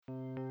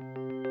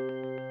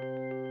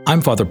I'm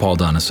Father Paul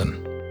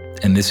Donison,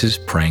 and this is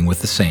Praying with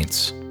the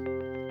Saints.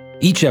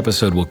 Each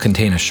episode will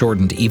contain a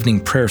shortened evening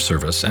prayer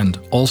service and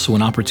also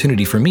an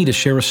opportunity for me to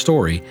share a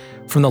story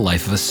from the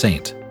life of a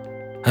saint,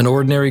 an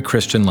ordinary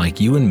Christian like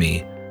you and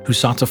me who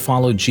sought to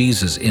follow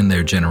Jesus in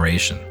their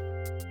generation.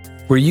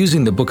 We're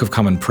using the Book of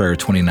Common Prayer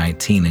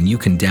 2019, and you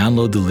can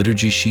download the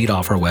liturgy sheet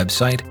off our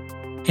website.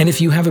 And if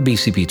you have a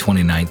BCP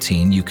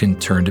 2019, you can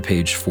turn to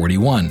page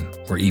 41,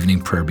 where evening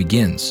prayer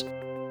begins.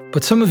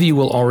 But some of you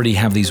will already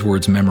have these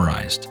words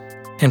memorized.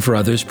 And for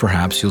others,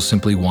 perhaps you'll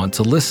simply want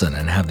to listen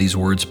and have these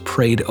words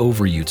prayed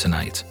over you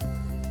tonight.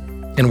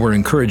 And we're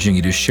encouraging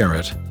you to share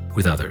it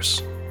with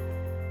others.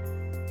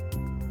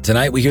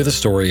 Tonight we hear the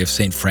story of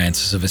St.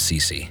 Francis of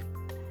Assisi.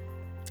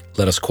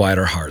 Let us quiet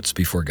our hearts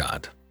before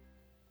God.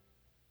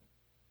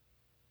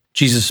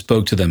 Jesus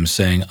spoke to them,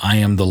 saying, "I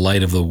am the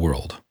light of the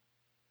world.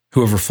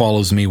 Whoever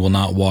follows me will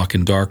not walk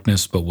in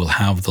darkness, but will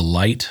have the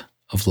light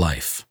of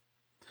life."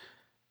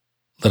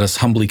 Let us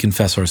humbly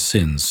confess our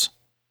sins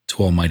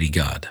to Almighty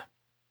God.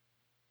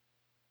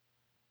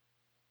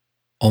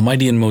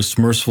 Almighty and most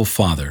merciful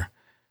Father,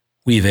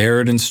 we have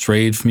erred and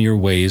strayed from your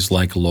ways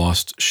like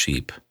lost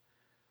sheep.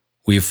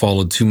 We have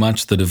followed too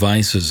much the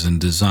devices and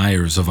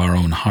desires of our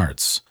own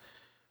hearts.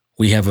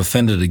 We have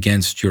offended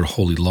against your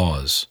holy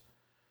laws.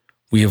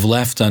 We have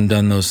left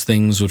undone those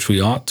things which we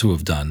ought to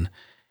have done,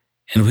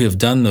 and we have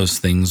done those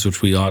things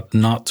which we ought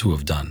not to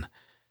have done.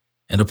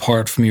 And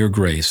apart from your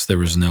grace,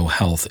 there is no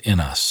health in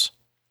us.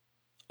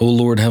 O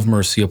Lord, have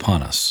mercy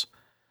upon us.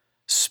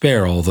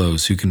 Spare all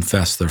those who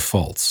confess their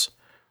faults.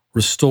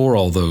 Restore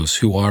all those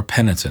who are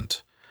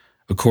penitent,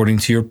 according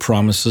to your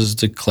promises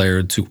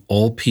declared to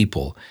all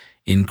people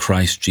in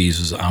Christ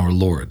Jesus our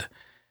Lord.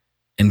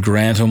 And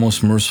grant, O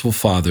most merciful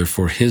Father,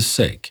 for his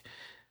sake,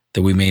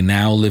 that we may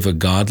now live a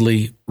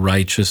godly,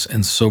 righteous,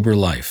 and sober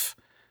life,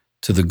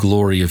 to the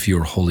glory of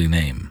your holy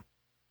name.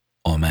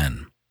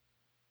 Amen.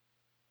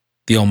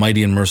 The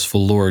Almighty and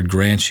merciful Lord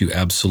grant you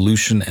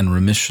absolution and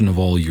remission of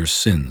all your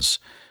sins,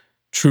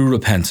 true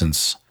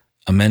repentance,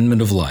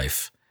 amendment of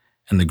life,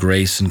 and the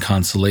grace and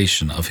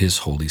consolation of his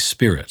Holy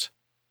Spirit.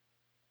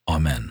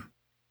 Amen.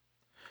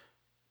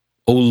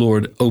 O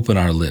Lord, open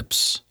our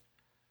lips,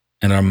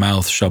 and our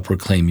mouth shall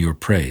proclaim your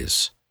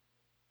praise.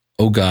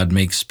 O God,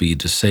 make speed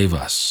to save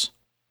us.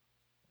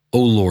 O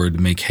Lord,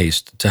 make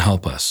haste to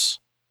help us.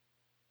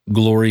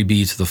 Glory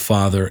be to the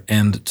Father,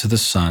 and to the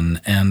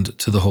Son, and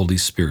to the Holy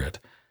Spirit,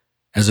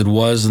 as it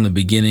was in the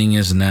beginning,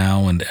 is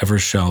now, and ever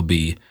shall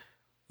be,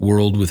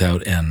 world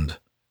without end.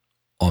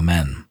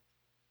 Amen.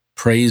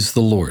 Praise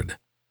the Lord.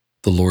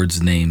 The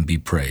Lord's name be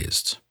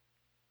praised.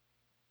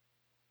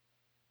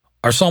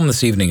 Our psalm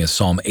this evening is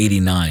Psalm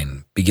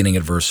 89, beginning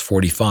at verse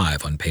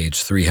 45 on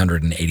page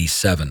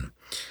 387.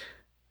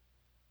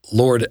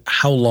 Lord,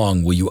 how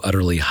long will you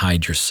utterly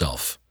hide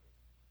yourself?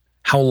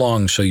 How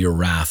long shall your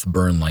wrath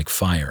burn like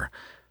fire?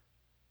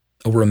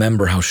 Oh,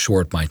 remember how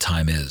short my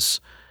time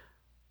is.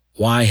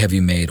 Why have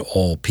you made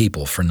all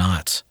people for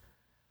naught?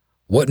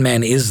 What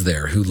man is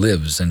there who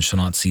lives and shall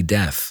not see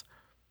death?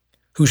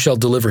 Who shall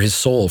deliver his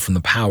soul from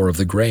the power of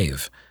the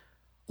grave?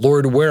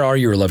 Lord, where are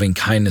your loving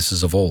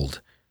kindnesses of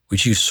old,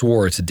 which you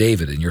swore to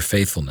David in your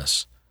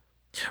faithfulness?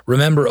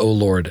 Remember, O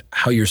Lord,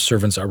 how your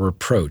servants are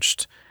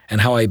reproached,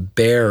 and how I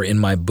bear in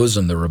my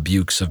bosom the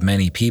rebukes of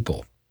many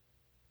people.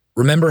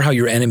 Remember how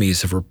your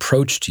enemies have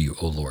reproached you,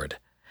 O Lord,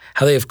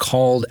 how they have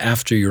called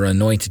after your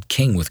anointed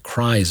king with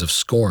cries of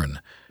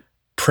scorn.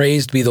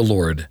 Praised be the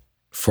Lord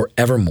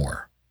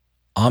forevermore.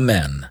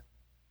 Amen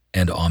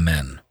and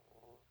amen.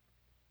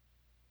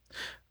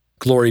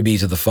 Glory be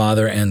to the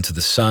Father, and to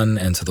the Son,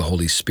 and to the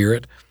Holy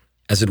Spirit,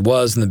 as it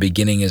was in the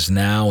beginning, is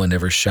now, and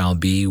ever shall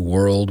be,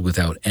 world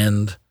without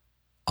end.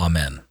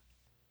 Amen.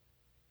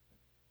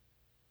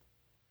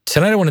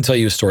 Tonight I want to tell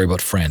you a story about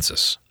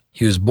Francis.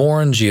 He was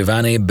born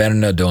Giovanni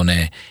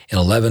Bernardone in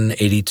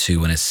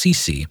 1182 in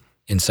Assisi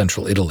in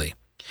central Italy.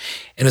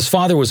 And his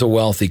father was a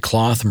wealthy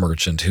cloth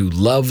merchant who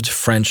loved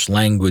French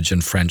language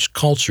and French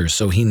culture,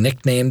 so he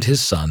nicknamed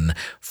his son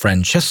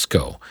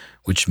Francesco,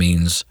 which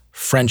means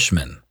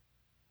Frenchman.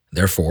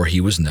 Therefore, he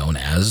was known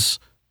as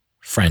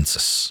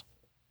Francis.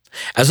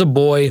 As a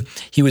boy,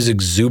 he was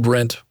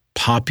exuberant,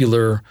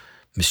 popular,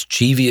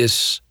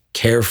 mischievous,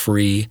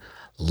 carefree,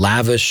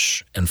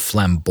 lavish, and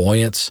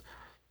flamboyant.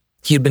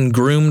 He had been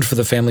groomed for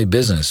the family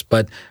business,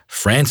 but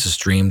Francis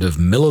dreamed of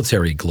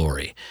military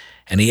glory,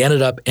 and he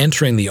ended up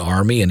entering the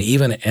army and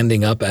even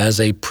ending up as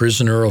a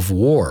prisoner of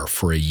war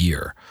for a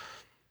year.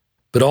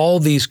 But all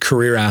these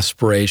career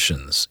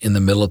aspirations in the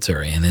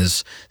military and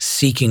his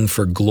seeking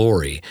for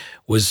glory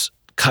was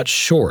cut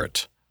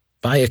short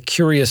by a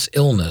curious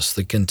illness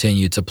that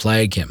continued to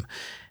plague him.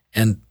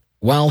 And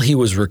while he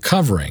was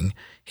recovering,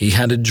 he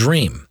had a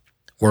dream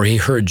where he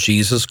heard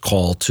Jesus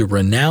call to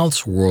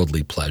renounce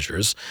worldly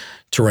pleasures,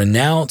 to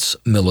renounce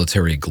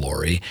military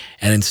glory,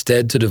 and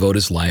instead to devote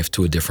his life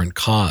to a different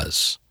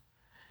cause.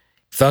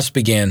 Thus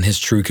began his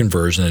true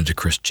conversion into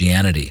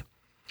Christianity.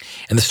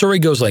 And the story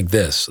goes like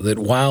this, that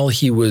while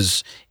he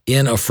was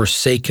in a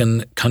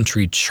forsaken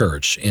country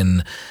church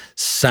in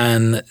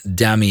San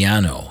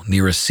Damiano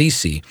near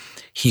Assisi,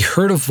 he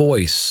heard a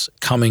voice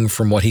coming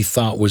from what he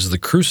thought was the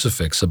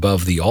crucifix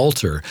above the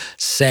altar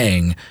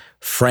saying,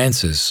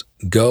 "Francis,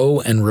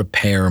 go and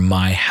repair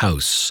my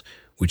house,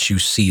 which you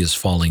see is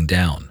falling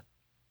down."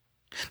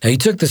 Now, he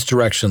took this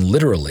direction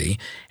literally,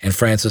 and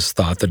Francis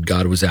thought that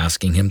God was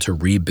asking him to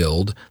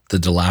rebuild the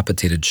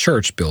dilapidated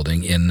church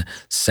building in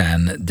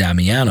San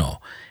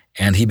Damiano,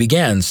 and he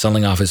began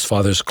selling off his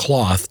father's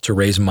cloth to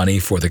raise money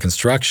for the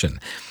construction.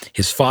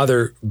 His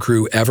father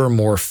grew ever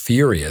more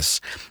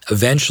furious,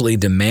 eventually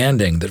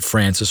demanding that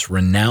Francis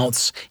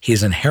renounce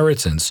his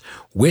inheritance,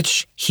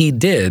 which he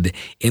did,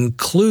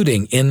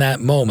 including in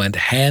that moment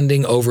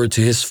handing over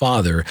to his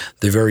father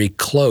the very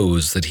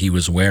clothes that he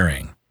was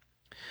wearing.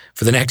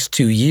 For the next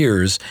 2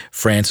 years,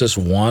 Francis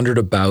wandered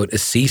about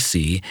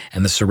Assisi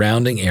and the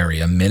surrounding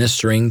area,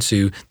 ministering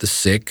to the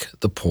sick,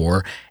 the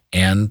poor,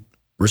 and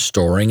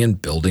restoring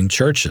and building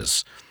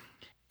churches.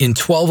 In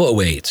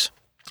 1208,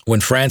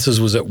 when Francis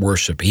was at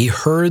worship, he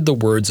heard the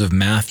words of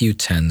Matthew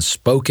 10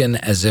 spoken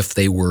as if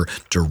they were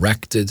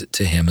directed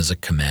to him as a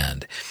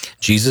command.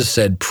 Jesus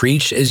said,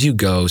 "Preach as you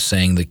go,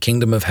 saying the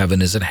kingdom of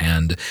heaven is at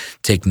hand.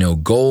 Take no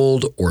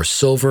gold or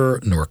silver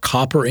nor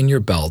copper in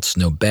your belts,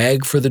 no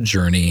bag for the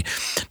journey,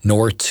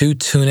 nor 2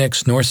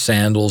 tunics, nor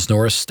sandals,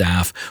 nor a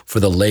staff, for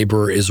the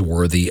laborer is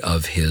worthy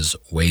of his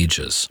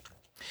wages."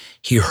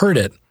 He heard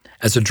it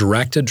as a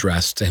direct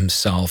address to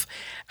himself,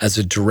 as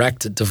a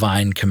direct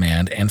divine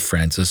command, and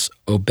Francis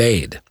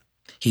obeyed.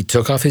 He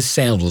took off his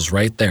sandals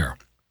right there,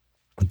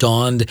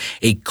 donned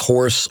a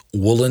coarse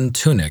woolen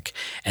tunic,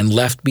 and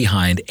left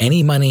behind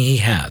any money he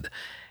had,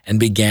 and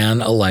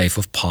began a life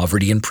of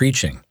poverty and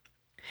preaching.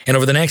 And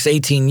over the next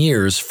 18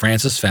 years,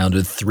 Francis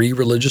founded 3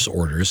 religious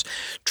orders,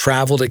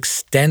 traveled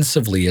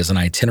extensively as an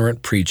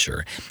itinerant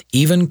preacher,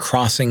 even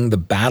crossing the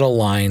battle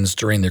lines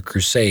during the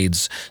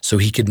Crusades so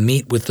he could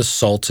meet with the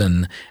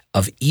Sultan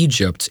of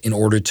Egypt in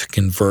order to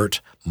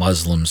convert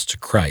Muslims to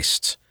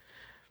Christ.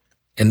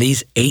 And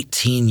these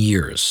 18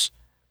 years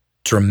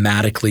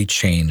dramatically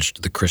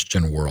changed the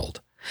Christian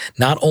world,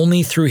 not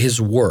only through his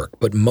work,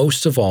 but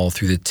most of all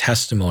through the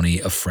testimony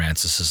of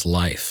Francis's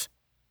life.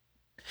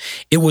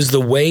 It was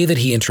the way that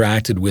he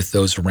interacted with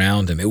those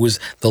around him. It was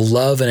the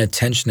love and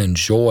attention and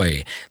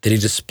joy that he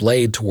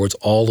displayed towards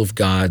all of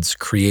God's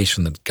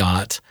creation that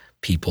got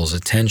people's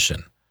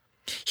attention.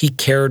 He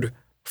cared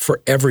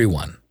for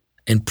everyone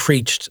and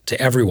preached to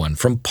everyone,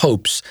 from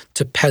popes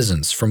to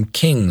peasants, from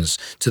kings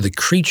to the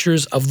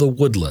creatures of the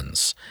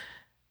woodlands.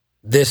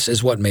 This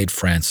is what made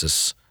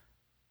Francis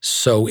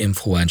so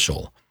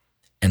influential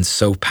and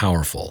so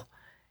powerful,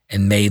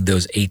 and made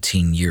those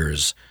 18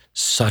 years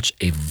such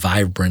a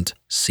vibrant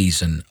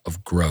season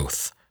of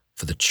growth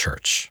for the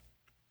church.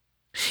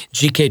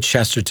 G.K.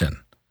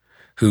 Chesterton,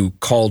 who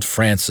called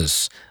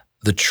Francis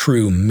the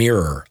true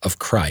mirror of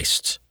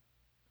Christ,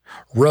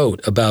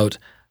 wrote about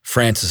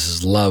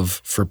Francis's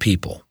love for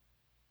people.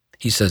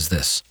 He says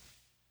this,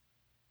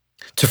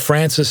 "To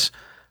Francis,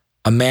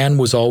 a man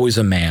was always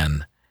a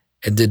man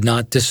and did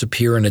not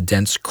disappear in a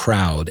dense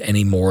crowd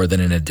any more than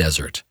in a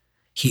desert.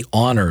 He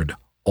honored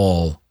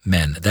all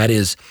men. That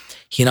is,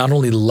 he not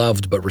only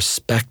loved but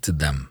respected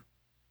them.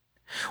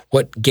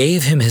 What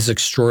gave him his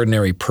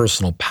extraordinary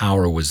personal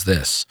power was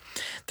this,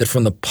 that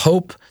from the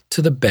Pope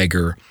to the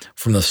beggar,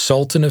 from the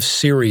Sultan of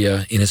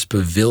Syria in his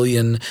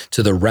pavilion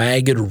to the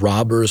ragged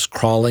robbers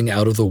crawling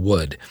out of the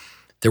wood,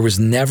 there was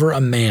never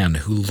a man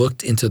who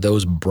looked into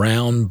those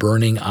brown,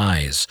 burning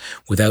eyes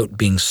without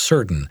being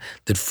certain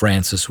that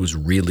Francis was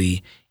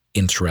really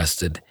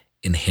interested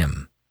in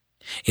him,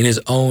 in his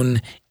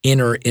own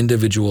inner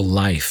individual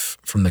life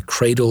from the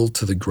cradle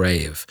to the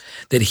grave,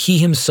 that he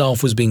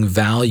himself was being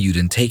valued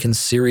and taken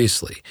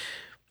seriously.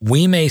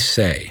 We may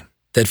say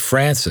that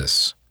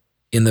Francis,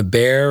 in the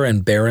bare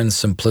and barren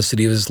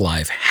simplicity of his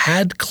life,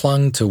 had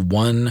clung to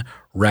one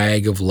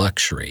rag of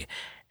luxury,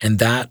 and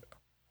that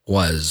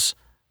was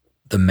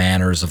the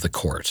manners of the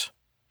court.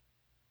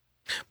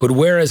 But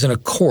whereas in a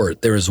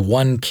court there is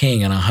one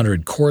king and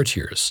 100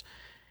 courtiers,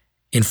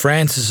 in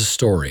Francis's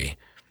story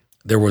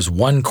there was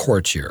one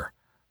courtier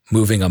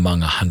moving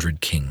among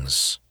 100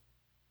 kings.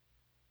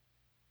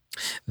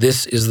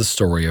 This is the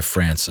story of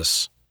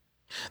Francis,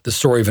 the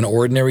story of an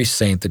ordinary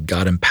saint that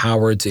God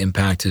empowered to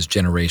impact his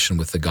generation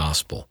with the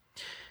gospel.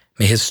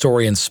 May his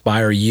story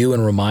inspire you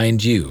and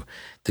remind you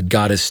that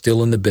God is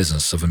still in the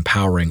business of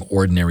empowering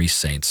ordinary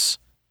saints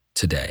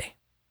today.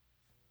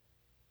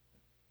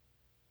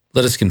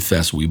 Let us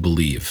confess we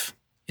believe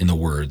in the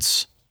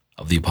words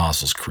of the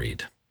Apostles'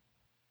 Creed,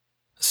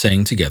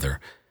 saying together,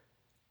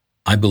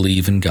 I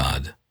believe in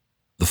God,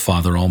 the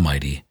Father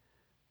Almighty,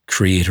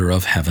 creator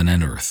of heaven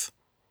and earth.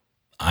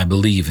 I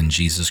believe in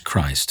Jesus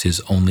Christ, his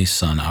only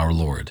Son, our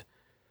Lord.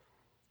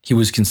 He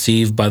was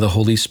conceived by the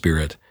Holy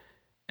Spirit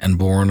and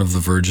born of the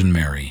Virgin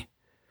Mary.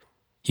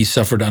 He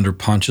suffered under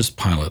Pontius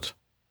Pilate,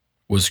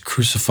 was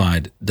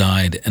crucified,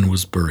 died, and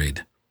was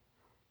buried.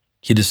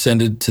 He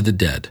descended to the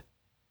dead.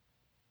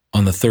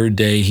 On the third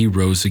day he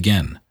rose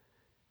again.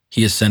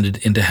 He ascended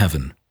into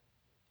heaven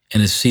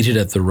and is seated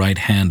at the right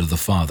hand of the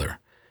Father.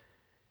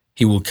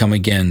 He will come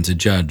again to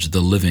judge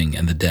the living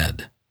and the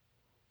dead.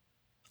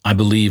 I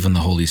believe in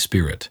the Holy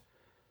Spirit,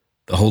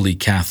 the Holy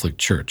Catholic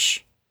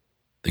Church,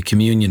 the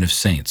communion of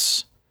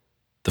saints,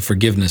 the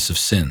forgiveness of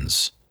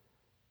sins,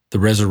 the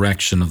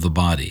resurrection of the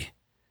body,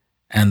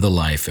 and the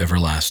life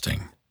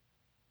everlasting.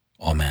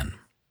 Amen.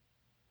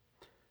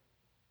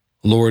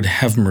 Lord,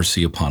 have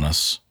mercy upon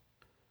us.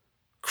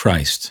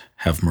 Christ,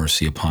 have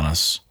mercy upon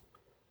us.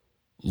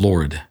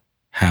 Lord,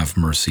 have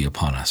mercy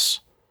upon us.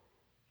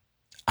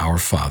 Our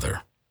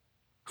Father,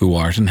 who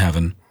art in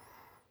heaven,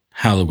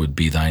 hallowed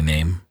be thy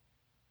name.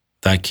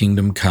 Thy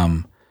kingdom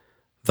come,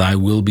 thy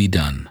will be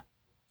done,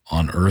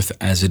 on earth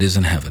as it is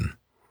in heaven.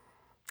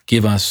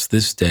 Give us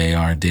this day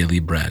our daily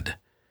bread,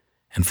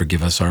 and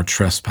forgive us our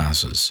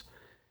trespasses,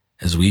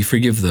 as we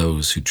forgive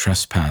those who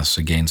trespass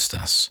against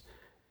us.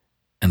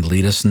 And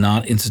lead us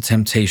not into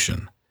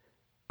temptation,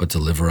 but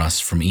deliver us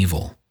from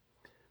evil.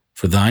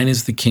 For thine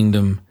is the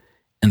kingdom,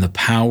 and the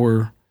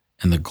power,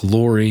 and the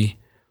glory,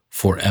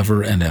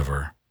 forever and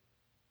ever.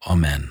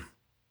 Amen.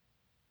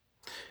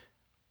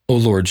 O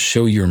Lord,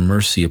 show your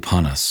mercy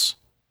upon us,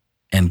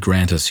 and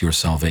grant us your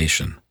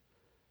salvation.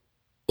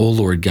 O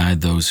Lord,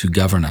 guide those who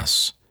govern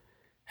us,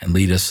 and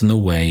lead us in the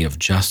way of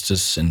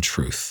justice and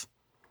truth.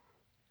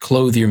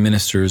 Clothe your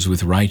ministers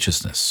with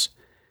righteousness,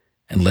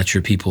 and let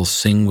your people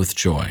sing with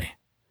joy.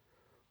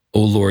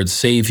 O Lord,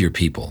 save your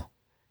people,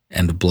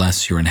 and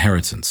bless your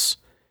inheritance.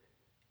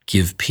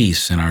 Give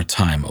peace in our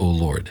time, O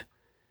Lord,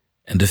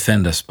 and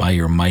defend us by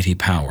your mighty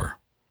power.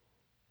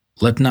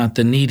 Let not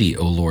the needy,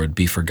 O Lord,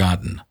 be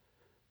forgotten,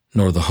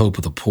 nor the hope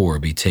of the poor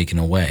be taken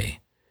away.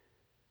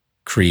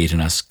 Create in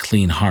us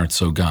clean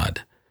hearts, O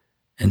God,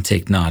 and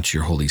take not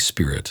your Holy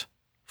Spirit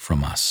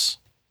from us.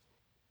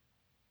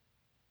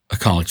 A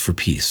Collect for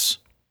Peace.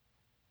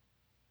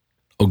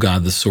 O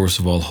God, the source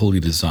of all holy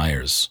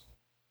desires,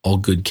 all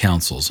good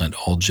counsels, and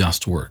all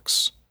just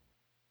works,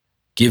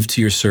 give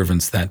to your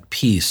servants that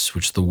peace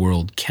which the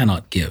world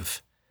cannot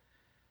give,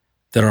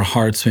 that our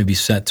hearts may be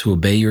set to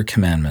obey your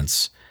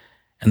commandments,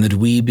 and that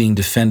we, being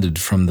defended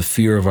from the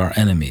fear of our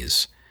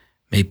enemies,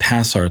 may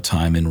pass our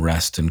time in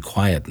rest and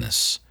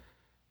quietness,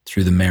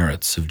 through the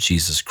merits of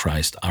Jesus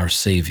Christ our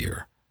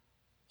Savior.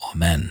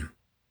 Amen.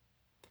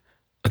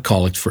 A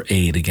Collect for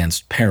Aid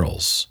against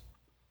Perils.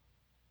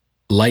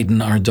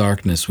 Lighten our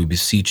darkness, we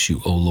beseech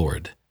you, O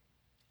Lord,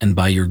 and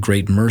by your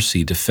great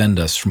mercy defend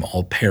us from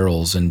all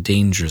perils and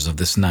dangers of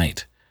this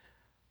night,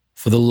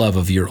 for the love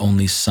of your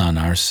only Son,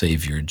 our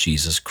Savior,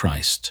 Jesus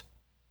Christ.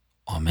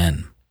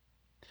 Amen.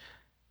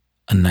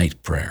 A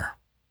Night Prayer.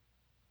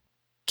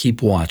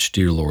 Keep watch,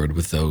 dear Lord,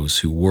 with those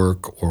who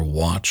work or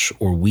watch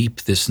or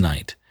weep this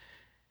night,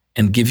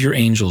 and give your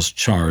angels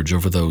charge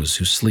over those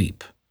who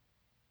sleep.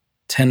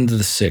 Tend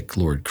the sick,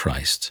 Lord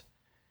Christ.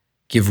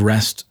 Give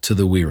rest to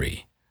the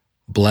weary.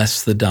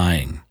 Bless the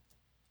dying.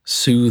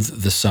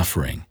 Soothe the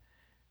suffering.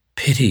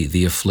 Pity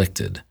the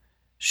afflicted.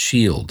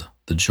 Shield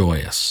the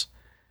joyous.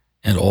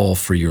 And all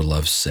for your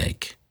love's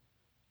sake.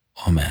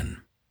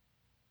 Amen.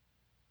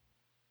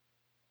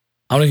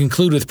 I want to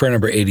conclude with prayer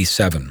number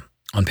 87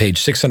 on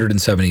page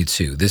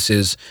 672. This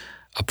is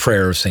a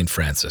prayer of St.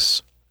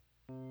 Francis.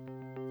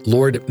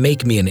 Lord,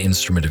 make me an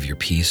instrument of your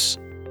peace.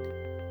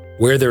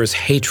 Where there is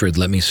hatred,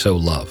 let me sow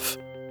love.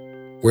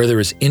 Where there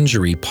is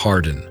injury,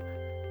 pardon.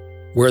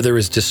 Where there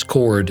is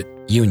discord,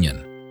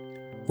 union.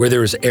 Where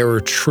there is error,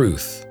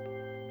 truth.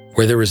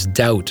 Where there is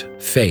doubt,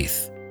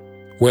 faith.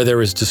 Where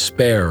there is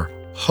despair,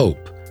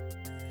 hope.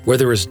 Where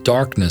there is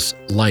darkness,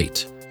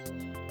 light.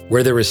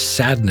 Where there is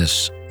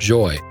sadness,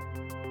 joy.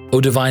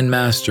 O Divine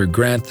Master,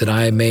 grant that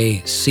I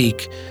may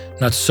seek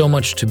not so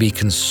much to be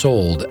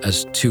consoled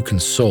as to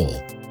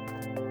console,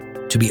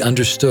 to be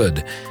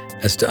understood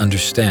as to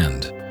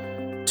understand,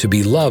 to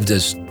be loved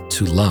as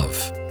to love.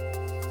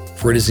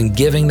 For it is in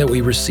giving that we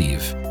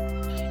receive,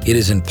 it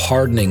is in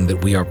pardoning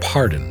that we are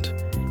pardoned,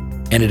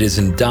 and it is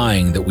in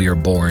dying that we are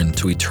born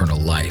to eternal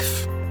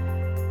life.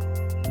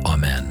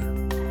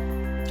 Amen.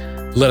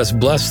 Let us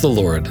bless the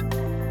Lord.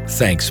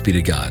 Thanks be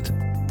to God.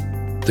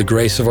 The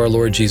grace of our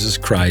Lord Jesus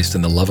Christ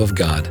and the love of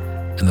God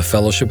and the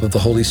fellowship of the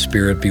Holy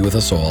Spirit be with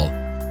us all,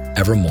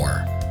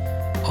 evermore.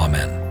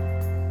 Amen.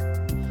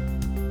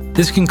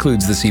 This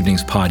concludes this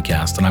evening's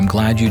podcast, and I'm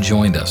glad you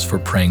joined us for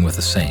Praying with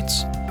the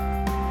Saints.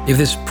 If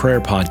this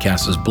prayer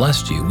podcast has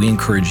blessed you, we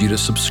encourage you to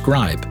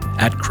subscribe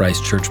at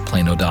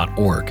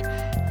christchurchplano.org,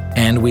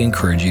 and we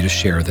encourage you to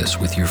share this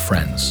with your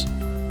friends.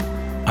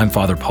 I'm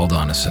Father Paul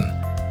Donison,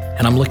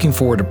 and I'm looking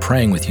forward to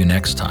praying with you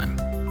next time.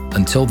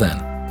 Until then,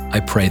 I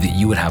pray that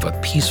you would have a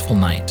peaceful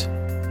night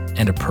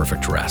and a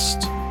perfect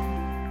rest.